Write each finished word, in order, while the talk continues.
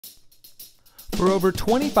For over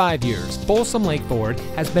 25 years, Folsom Lake Ford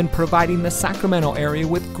has been providing the Sacramento area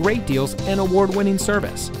with great deals and award-winning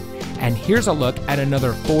service. And here's a look at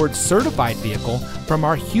another Ford certified vehicle from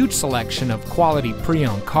our huge selection of quality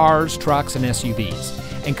pre-owned cars, trucks, and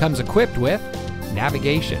SUVs, and comes equipped with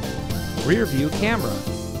navigation, rear view camera,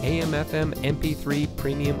 AM/FM MP3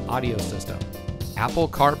 premium audio system, Apple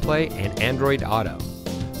CarPlay and Android Auto,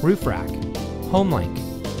 roof rack, HomeLink,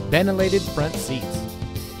 ventilated front seats,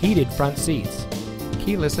 heated front seats,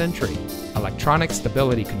 keyless entry, electronic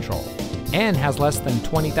stability control, and has less than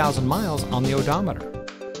 20,000 miles on the odometer.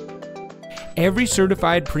 Every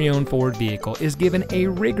certified pre-owned Ford vehicle is given a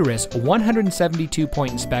rigorous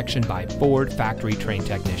 172-point inspection by Ford factory-trained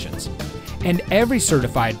technicians. And every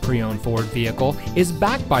certified pre-owned Ford vehicle is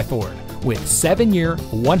backed by Ford with 7-year,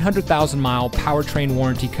 100,000-mile powertrain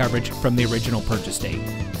warranty coverage from the original purchase date.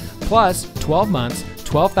 Plus 12 months,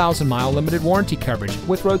 12,000-mile limited warranty coverage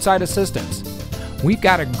with roadside assistance. We've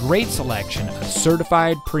got a great selection of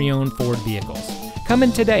certified pre-owned Ford vehicles. Come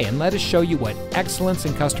in today and let us show you what excellence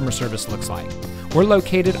in customer service looks like. We're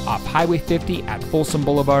located off Highway 50 at Folsom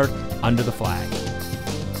Boulevard under the flag.